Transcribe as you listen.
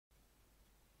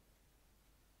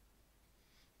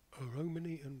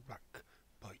Romany and Raq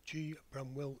by G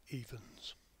Bramwell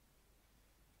Evens.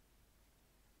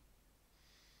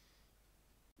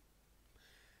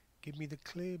 Give me the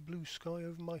clear blue sky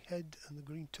over my head and the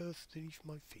green turf beneath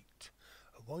my feet,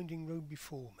 a winding road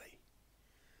before me,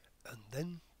 and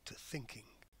then to thinking.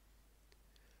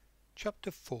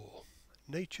 Chapter 4.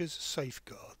 Nature's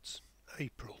Safeguards.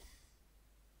 April.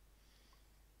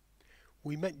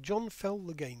 We met John Fell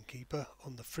the gamekeeper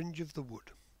on the fringe of the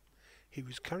wood. He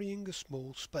was carrying a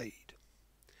small spade.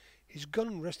 His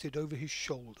gun rested over his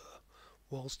shoulder,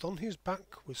 whilst on his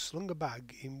back was slung a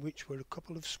bag in which were a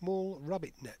couple of small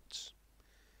rabbit nets.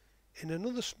 In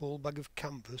another small bag of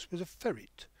canvas was a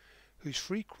ferret, whose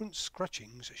frequent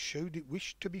scratchings showed it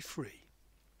wished to be free.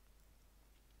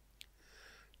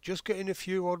 "Just getting a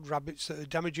few odd rabbits that are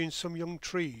damaging some young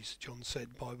trees," John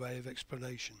said by way of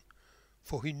explanation,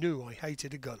 for he knew I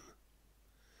hated a gun.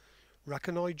 Raq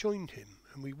and I joined him,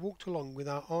 and we walked along with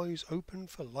our eyes open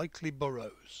for likely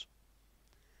burrows.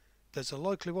 "There's a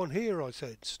likely one here," I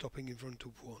said, stopping in front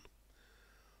of one.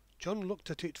 John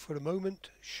looked at it for a moment,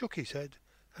 shook his head,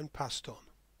 and passed on.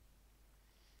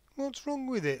 "What's wrong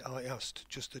with it?" I asked,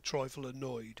 just a trifle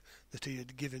annoyed that he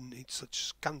had given it such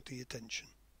scanty attention.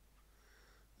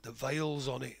 "The veil's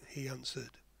on it," he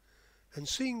answered, and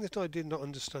seeing that I did not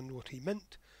understand what he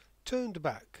meant, turned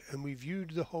back and we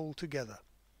viewed the hole together.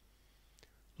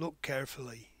 "Look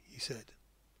carefully," he said.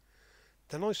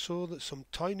 Then I saw that some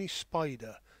tiny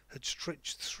spider had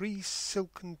stretched 3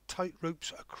 silken tight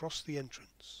ropes across the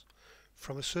entrance.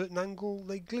 From a certain angle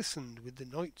they glistened with the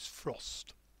night's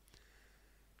frost.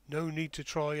 "No need to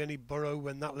try any burrow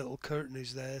when that little curtain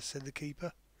is there," said the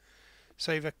keeper.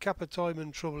 "Save a cap of time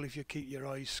and trouble if you keep your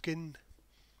eyes skinned."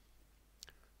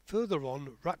 Further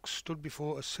on, Raq stood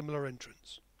before a similar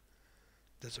entrance.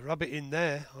 "There's a rabbit in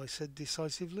there," I said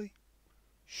decisively.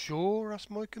 "Sure?" asked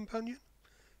my companion.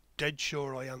 "Dead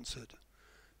sure," I answered,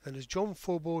 and as John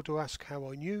forbore to ask how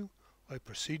I knew, I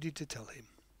proceeded to tell him.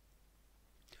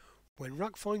 When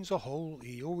Raq finds a hole,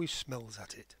 he always smells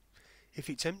at it. If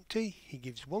it's empty, he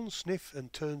gives one sniff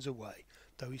and turns away,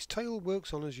 though his tail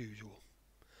works on as usual.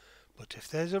 But if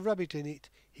there's a rabbit in it,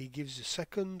 he gives a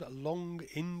second, long,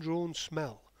 indrawn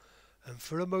smell, and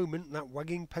for a moment that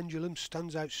wagging pendulum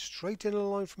stands out straight in a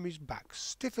line from his back,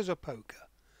 stiff as a poker.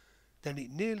 Then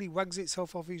it nearly wags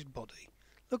itself off his body.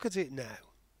 Look at it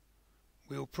now.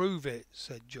 "We'll prove it,"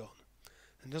 said John,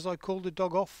 and as I called the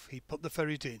dog off, he put the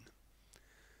ferret in.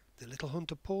 The little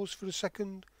hunter paused for a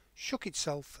second, shook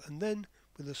itself, and then,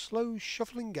 with a slow,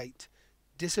 shuffling gait,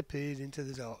 disappeared into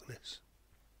the darkness.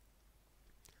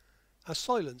 A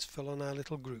silence fell on our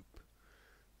little group.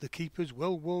 The keeper's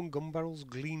well-worn gun barrels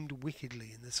gleamed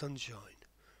wickedly in the sunshine.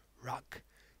 Raq,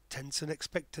 tense and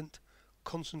expectant,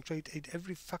 concentrated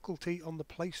every faculty on the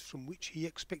place from which he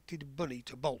expected Bunny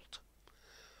to bolt.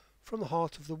 From the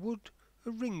heart of the wood,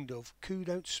 a ring-dove cooed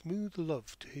out smooth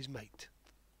love to his mate.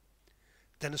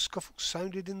 Then a scuffle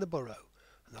sounded in the burrow,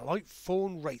 and the light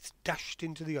fawn wraith dashed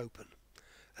into the open.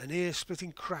 An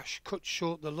ear-splitting crash cut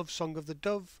short the love-song of the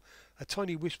dove, a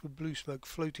tiny wisp of blue smoke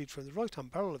floated from the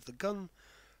right-hand barrel of the gun,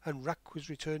 and Raq was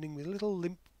returning with a little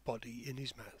limp body in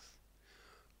his mouth.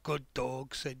 "Good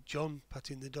dog," said John,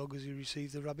 patting the dog as he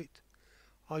received the rabbit.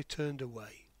 I turned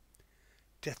away.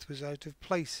 Death was out of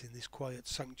place in this quiet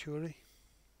sanctuary.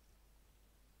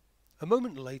 A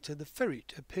moment later the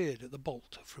ferret appeared at the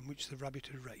bolt from which the rabbit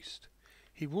had raced.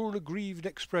 He wore an aggrieved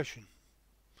expression.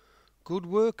 "Good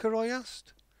worker?" I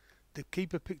asked. The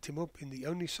keeper picked him up in the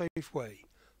only safe way,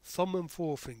 thumb and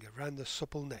forefinger round the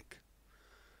supple neck.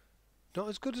 "Not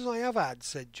as good as I have had,"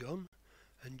 said John,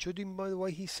 and judging by the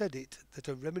way he said it that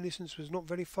a reminiscence was not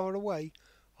very far away,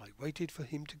 I waited for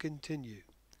him to continue.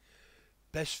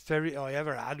 "Best ferret I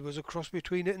ever had was a cross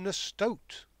between it and a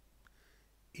stoat."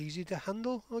 "Easy to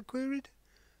handle?" I queried.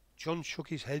 John shook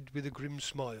his head with a grim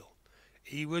smile.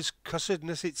 "He was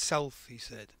cussedness itself," he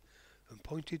said, and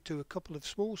pointed to a couple of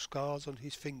small scars on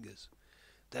his fingers.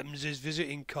 "Them's his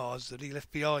visiting cards that he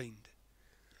left behind."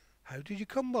 "How did you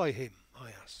come by him?"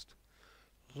 I asked.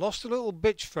 "Lost a little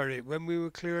bitch ferret when we were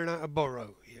clearing out a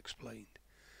burrow," he explained.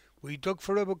 "We dug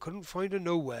for her but couldn't find her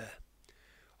nowhere.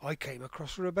 I came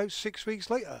across her about 6 weeks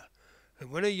later, and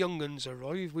when her young uns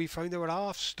arrived we found they were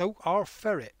half stoat, half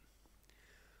ferret."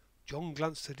 John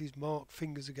glanced at his marked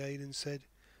fingers again and said,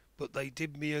 "But they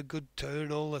did me a good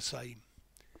turn all the same."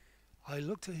 I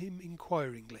looked at him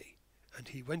inquiringly, and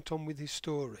he went on with his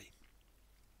story.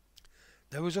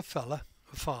 "There was a fella,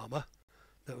 a farmer,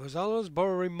 that was allers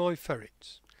borrowing my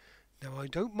ferrets. Now I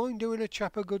don't mind doing a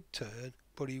chap a good turn,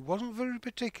 but he wasn't very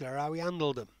particular how he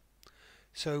handled 'em.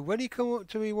 So when he come up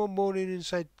to me one morning and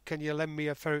said, 'Can you lend me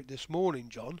a ferret this morning,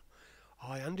 John?'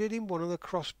 I handed him one of the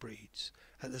crossbreeds,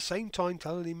 at the same time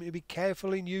telling him to be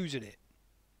careful in using it.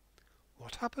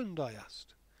 "What happened?" I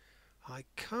asked. "I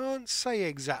can't say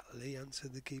exactly,"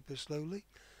 answered the keeper slowly,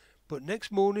 "but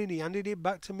next morning he handed it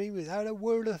back to me without a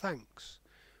word of thanks.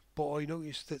 But I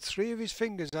noticed that 3 of his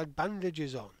fingers had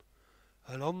bandages on,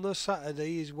 and on the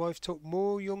Saturday his wife took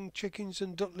more young chickens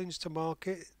and ducklings to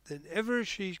market than ever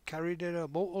she carried in her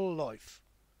mortal life."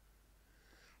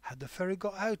 "Had the ferry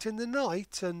got out in the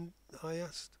night and—" I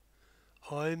asked.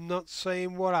 "I'm not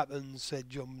saying what happened," said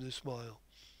John with a smile.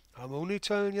 "I'm only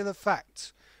telling you the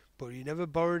facts, but he never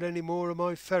borrowed any more of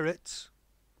my ferrets."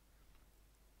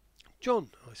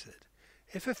 "John," I said,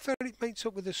 "if a ferret mates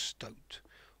up with a stoat,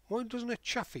 why doesn't a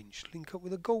chaffinch link up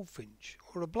with a goldfinch,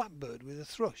 or a blackbird with a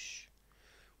thrush?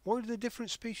 Why do the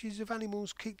different species of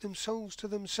animals keep themselves to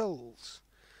themselves?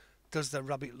 Does the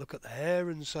rabbit look at the hare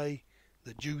and say,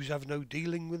 'The Jews have no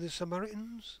dealing with the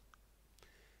Samaritans'?"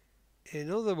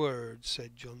 "In other words,"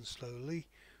 said John slowly,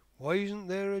 "why isn't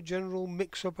there a general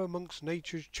mix-up amongst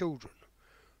nature's children?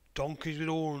 Donkeys with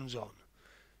horns on,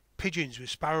 pigeons with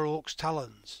sparrowhawk's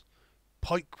talons,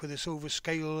 pike with the silver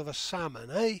scale of a salmon,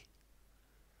 eh?"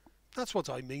 "That's what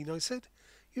I mean," I said.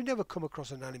 "You never come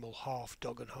across an animal half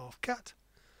dog and half cat."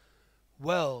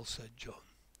 "Well," said John,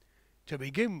 "to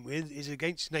begin with, it's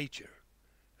against nature.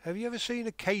 Have you ever seen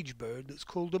a cage bird that's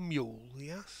called a mule?"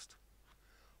 he asked.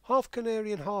 "Half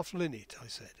canary and half linnet," I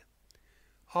said.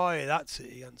 "Aye, that's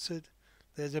it," he answered.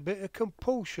 "There's a bit of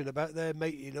compulsion about their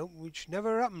mating up which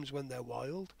never happens when they're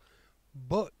wild.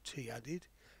 But," he added,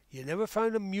 "you never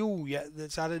found a mule yet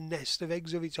that's had a nest of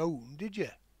eggs of its own, did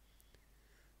you?"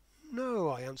 "No,"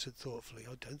 I answered thoughtfully,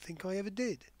 "I don't think I ever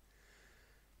did."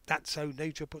 "That's how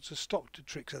nature puts a stop to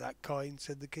tricks of that kind,"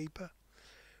 said the keeper.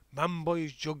 "Man by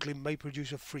his juggling may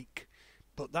produce a freak,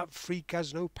 but that freak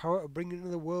has no power to bring into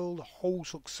the world a whole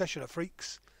succession of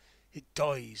freaks. It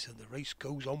dies and the race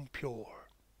goes on pure."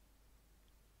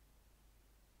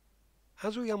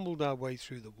 As we ambled our way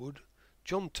through the wood,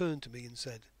 John turned to me and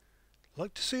said,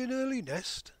 "Like to see an early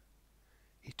nest?"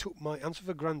 He took my answer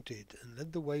for granted and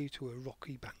led the way to a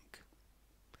rocky bank.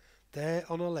 There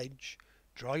on a ledge,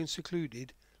 dry and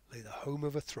secluded, lay the home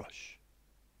of a thrush.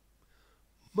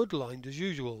 "Mud-lined as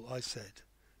usual," I said,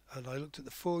 and I looked at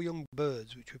the 4 young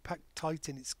birds which were packed tight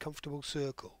in its comfortable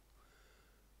circle.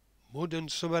 "Mud and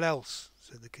summat else,"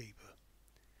 said the keeper.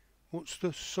 "What's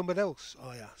the summat else?"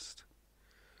 I asked.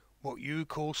 "What you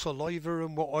call saliva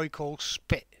and what I call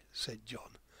spit," said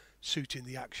John, suiting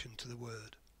the action to the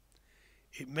word.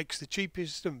 "It makes the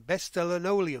cheapest and best of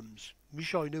linoleums.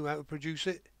 Wish I knew how to produce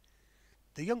it."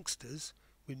 The youngsters,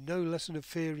 with no lesson of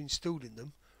fear instilled in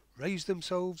them, raised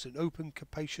themselves and opened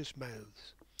capacious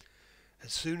mouths.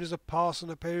 "As soon as a parson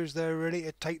appears they're ready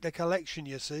to take the collection,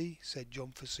 you see," said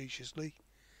John facetiously.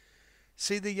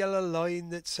 "See the yellow line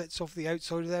that sets off the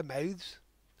outside of their mouths?"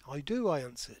 "I do," I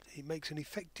answered. "It makes an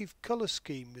effective colour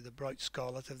scheme with the bright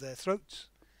scarlet of their throats."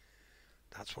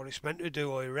 "That's what it's meant to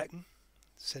do, I reckon,"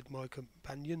 said my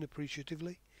companion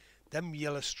appreciatively. "Them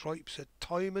yellow stripes are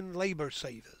time and labour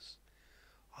savers."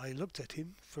 I looked at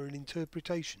him for an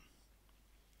interpretation.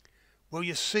 "Well,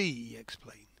 you see," he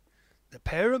explained, "the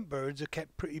parent birds are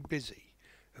kept pretty busy,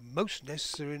 and most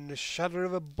nests are in the shadow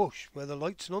of a bush where the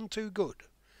light's none too good.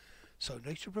 So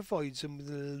nature provides them with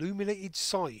an illuminated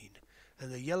sign,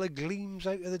 and the yellow gleams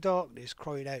out of the darkness,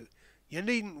 crying out, 'You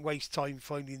needn't waste time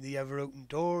finding the ever-open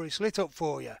door, it's lit up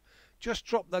for you. Just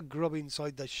drop the grub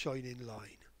inside the shining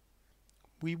line.'"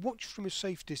 We watched from a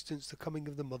safe distance the coming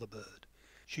of the mother bird.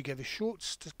 She gave a short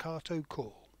staccato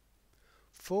call.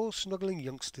 4 snuggling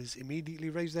youngsters immediately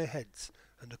raised their heads,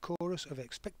 and a chorus of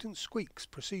expectant squeaks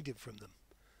proceeded from them.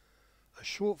 A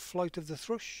short flight of the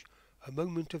thrush, a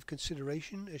moment of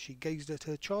consideration as she gazed at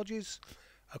her charges,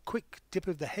 a quick dip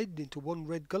of the head into one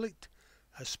red gullet,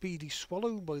 a speedy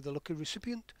swallow by the lucky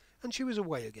recipient, and she was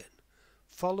away again,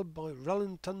 followed by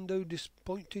rallentando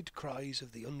disappointed cries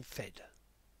of the unfed.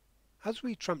 As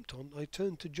we tramped on, I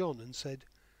turned to John and said,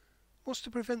 "What's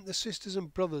to prevent the sisters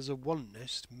and brothers of one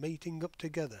nest mating up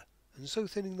together, and so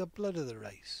thinning the blood of the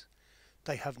race?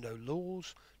 They have no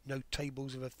laws, no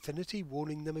tables of affinity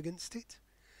warning them against it.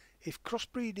 If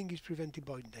crossbreeding is prevented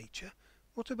by nature,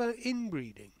 what about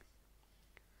inbreeding?"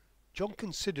 John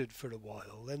considered for a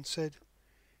while, then said,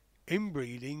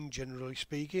 "Inbreeding, generally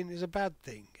speaking, is a bad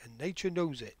thing, and nature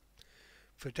knows it.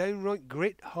 For downright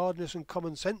grit, hardness and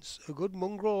common sense, a good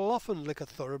mongrel will often lick a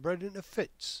thoroughbred into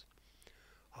fits."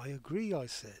 "I agree," I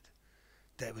said.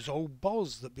 "There was old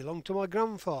Boz that belonged to my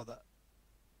grandfather."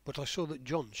 But I saw that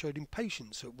John showed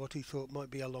impatience at what he thought might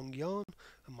be a long yarn,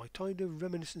 and my tide of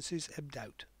reminiscences ebbed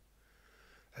out.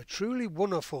 A truly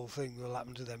wonderful thing will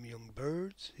happen to them young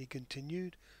birds, he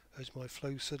continued, as my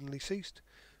flow suddenly ceased.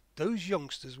 Those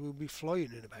youngsters will be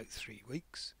flying in about 3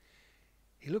 weeks.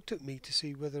 He looked at me to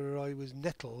see whether I was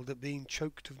nettled at being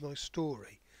choked of my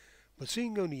story, but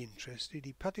seeing only interested,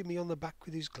 he patted me on the back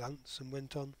with his glance and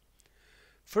went on.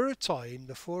 For a time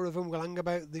the 4 of 'em will hang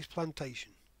about this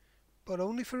plantation, but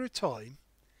only for a time.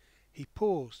 He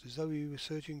paused as though he were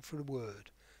searching for a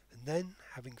word, and then,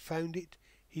 having found it,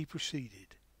 he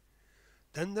proceeded.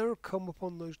 Then there'll come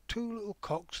upon those 2 little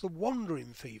cocks the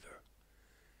wandering fever.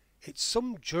 It's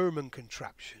some German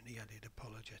contraption, he added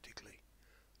apologetically.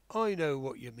 I know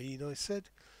what you mean, I said.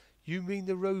 You mean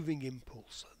the roving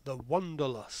impulse, the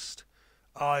wanderlust.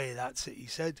 Aye, that's it, he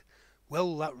said.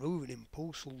 Well, that roving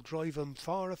impulse will drive 'em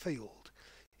far afield.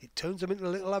 It turns 'em into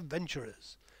little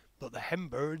adventurers. But the hen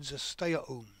birds are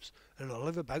stay-at-homes, and will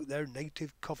live about their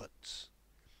native coverts.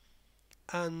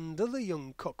 And other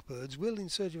young cockbirds will, in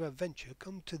search of adventure,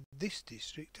 come to this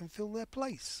district and fill their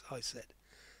place, I said.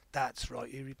 That's right,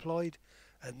 he replied,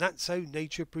 and that's how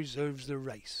nature preserves the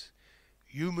race.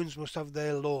 Humans must have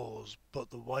their laws, but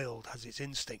the wild has its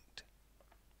instinct.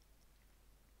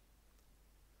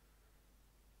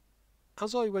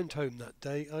 As I went home that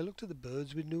day, I looked at the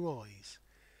birds with new eyes.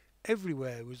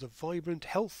 Everywhere was the vibrant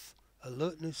health,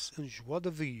 alertness, and joie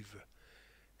de vivre.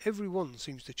 Every one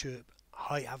seems to chirp,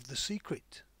 I have the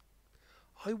secret.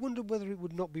 I wondered whether it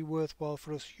would not be worthwhile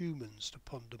for us humans to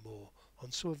ponder more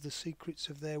on some of the secrets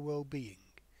of their well-being.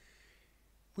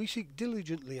 We seek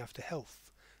diligently after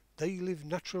health. They live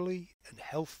naturally, and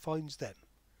health finds them.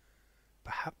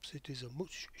 Perhaps it is a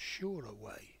much surer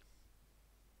way.